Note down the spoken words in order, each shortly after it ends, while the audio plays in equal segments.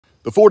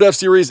The Ford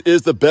F-Series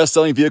is the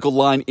best-selling vehicle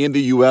line in the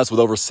U.S. with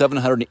over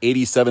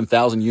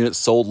 787,000 units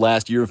sold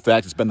last year. In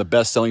fact, it's been the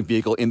best-selling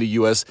vehicle in the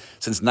U.S.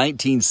 since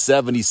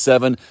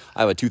 1977. I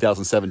have a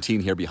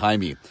 2017 here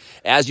behind me.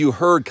 As you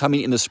heard,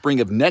 coming in the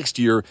spring of next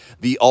year,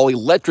 the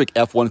all-electric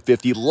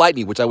F-150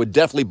 Lightning, which I would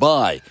definitely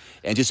buy.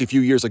 And just a few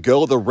years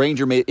ago, the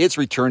Ranger made its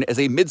return as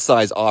a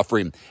midsize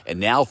offering. And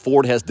now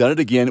Ford has done it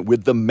again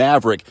with the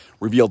Maverick,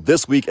 revealed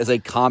this week as a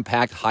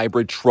compact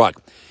hybrid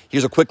truck.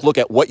 Here's a quick look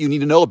at what you need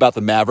to know about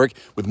the Maverick,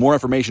 with more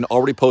information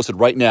already posted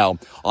right now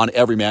on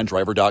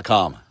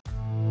everymandriver.com.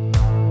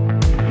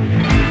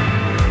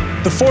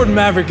 The Ford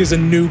Maverick is a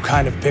new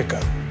kind of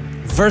pickup,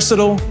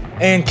 versatile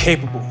and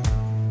capable,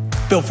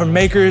 built for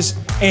makers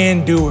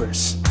and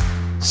doers,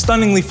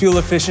 stunningly fuel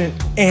efficient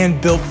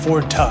and built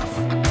Ford tough.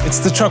 It's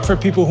the truck for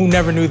people who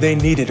never knew they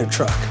needed a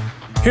truck.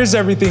 Here's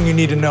everything you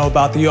need to know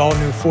about the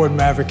all-new Ford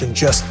Maverick in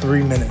just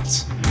 3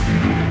 minutes.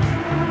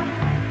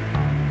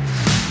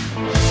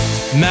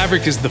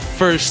 Maverick is the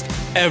first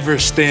ever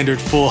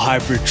standard full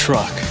hybrid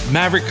truck.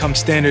 Maverick comes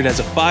standard as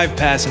a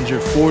 5-passenger,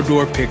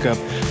 4-door pickup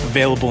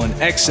available in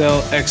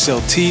XL,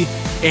 XLT,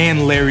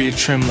 and Lariat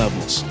trim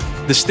levels.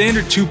 The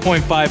standard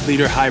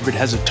 2.5-liter hybrid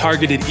has a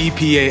targeted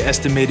EPA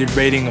estimated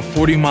rating of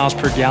 40 miles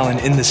per gallon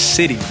in the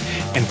city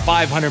and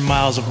 500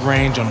 miles of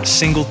range on a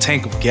single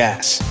tank of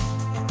gas.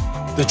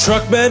 The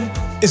truck bed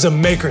is a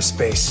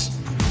makerspace.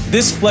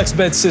 This flex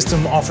bed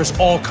system offers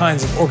all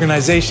kinds of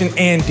organization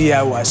and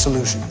DIY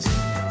solutions,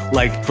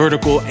 like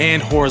vertical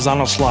and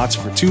horizontal slots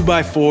for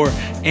 2x4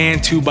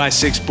 and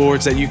 2x6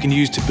 boards that you can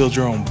use to build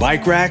your own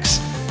bike racks,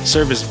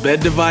 service bed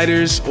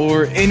dividers,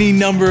 or any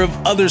number of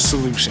other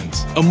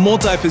solutions. A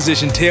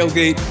multi-position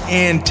tailgate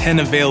and 10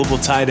 available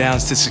tie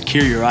downs to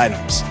secure your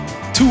items.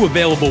 2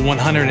 available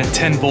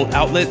 110-volt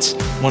outlets,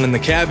 1 in the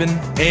cabin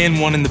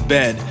and 1 in the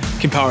bed,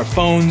 can power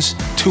phones,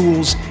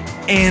 tools,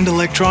 and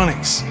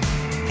electronics.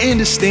 And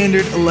a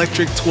standard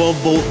electric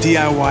 12-volt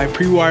DIY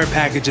pre-wire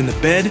package in the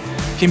bed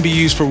can be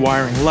used for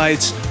wiring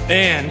lights,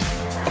 and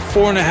a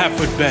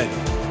 4.5-foot bed,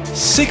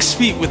 6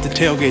 feet with the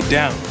tailgate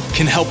down,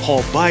 can help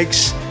haul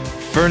bikes,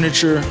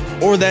 furniture,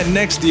 or that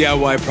next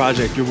DIY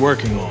project you're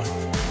working on.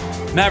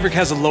 Maverick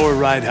has a lower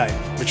ride height,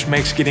 which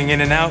makes getting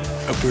in and out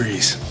a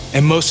breeze.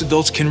 And most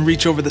adults can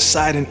reach over the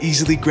side and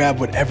easily grab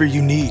whatever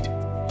you need.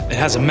 It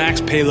has a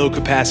max payload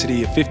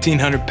capacity of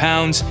 1,500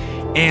 pounds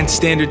and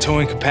standard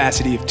towing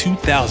capacity of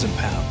 2,000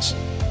 pounds.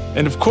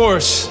 And of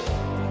course,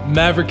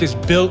 Maverick is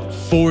built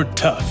Ford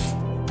tough.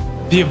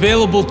 The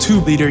available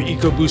 2-liter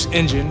EcoBoost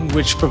engine,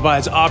 which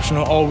provides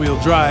optional all-wheel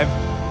drive,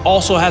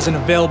 also has an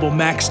available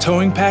max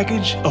towing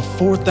package of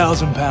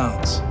 4,000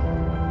 pounds.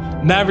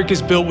 Maverick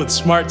is built with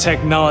smart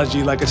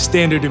technology like a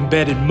standard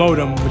embedded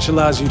modem, which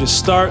allows you to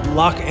start,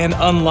 lock, and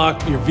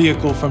unlock your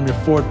vehicle from your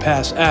Ford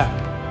Pass app.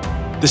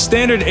 The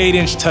standard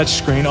 8-inch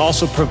touchscreen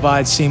also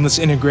provides seamless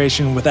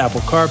integration with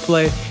Apple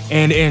CarPlay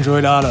and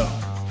Android Auto.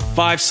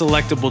 5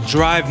 selectable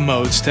drive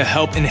modes to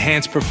help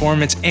enhance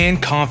performance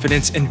and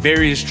confidence in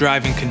various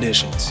driving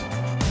conditions.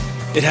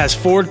 It has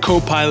Ford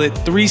Co-Pilot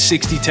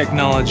 360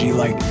 technology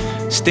like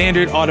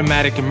standard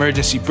automatic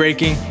emergency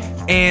braking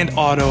and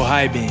auto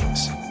high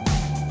beams,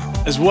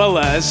 as well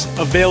as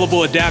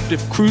available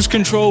adaptive cruise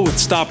control with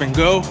stop and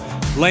go,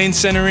 lane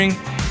centering,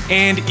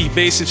 and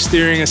evasive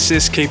steering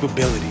assist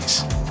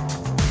capabilities.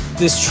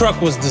 This truck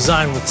was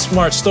designed with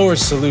smart storage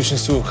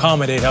solutions to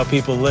accommodate how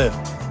people live.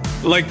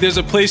 Like there's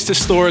a place to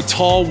store a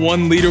tall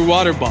 1-liter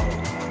water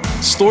bottle,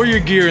 store your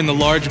gear in the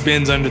large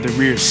bins under the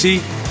rear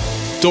seat,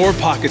 door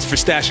pockets for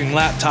stashing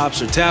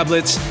laptops or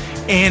tablets,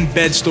 and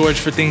bed storage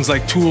for things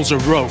like tools or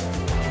rope.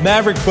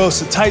 Maverick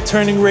boasts a tight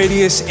turning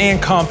radius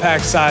and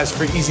compact size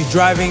for easy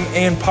driving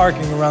and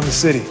parking around the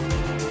city.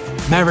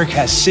 Maverick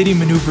has city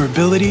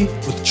maneuverability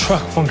with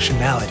truck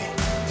functionality.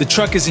 The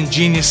truck is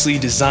ingeniously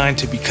designed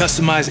to be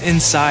customized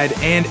inside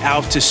and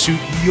out to suit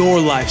your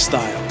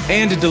lifestyle,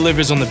 and it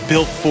delivers on the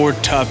built Ford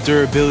tough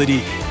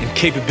durability and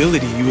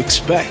capability you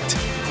expect.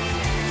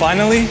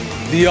 Finally,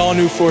 the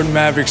all-new Ford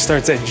Maverick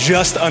starts at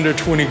just under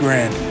 20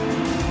 grand.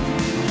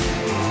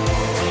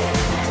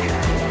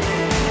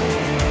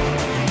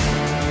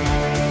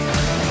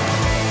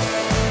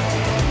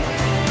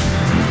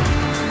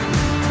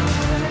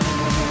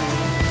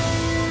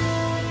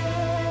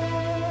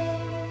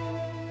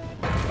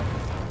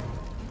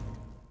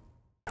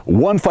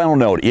 One final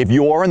note, if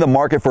you are in the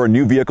market for a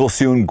new vehicle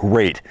soon,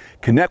 great.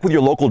 Connect with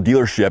your local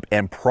dealership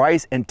and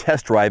price and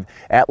test drive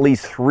at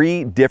least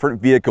 3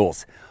 different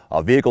vehicles.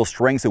 A vehicle's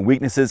strengths and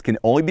weaknesses can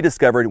only be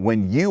discovered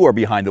when you are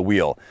behind the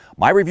wheel.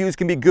 My reviews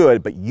can be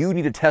good, but you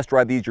need to test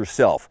drive these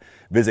yourself.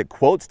 Visit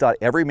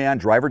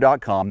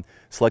quotes.everymandriver.com,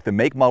 select the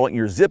make, model, and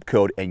your zip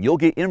code, and you'll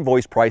get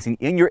invoice pricing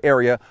in your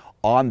area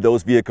on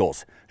those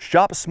vehicles.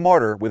 Shop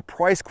smarter with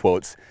price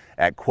quotes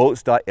at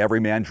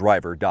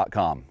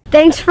quotes.everymandriver.com.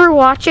 Thanks for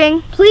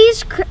watching.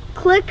 Please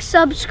click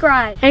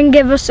subscribe and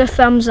give us a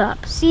thumbs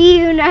up. See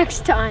you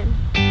next time.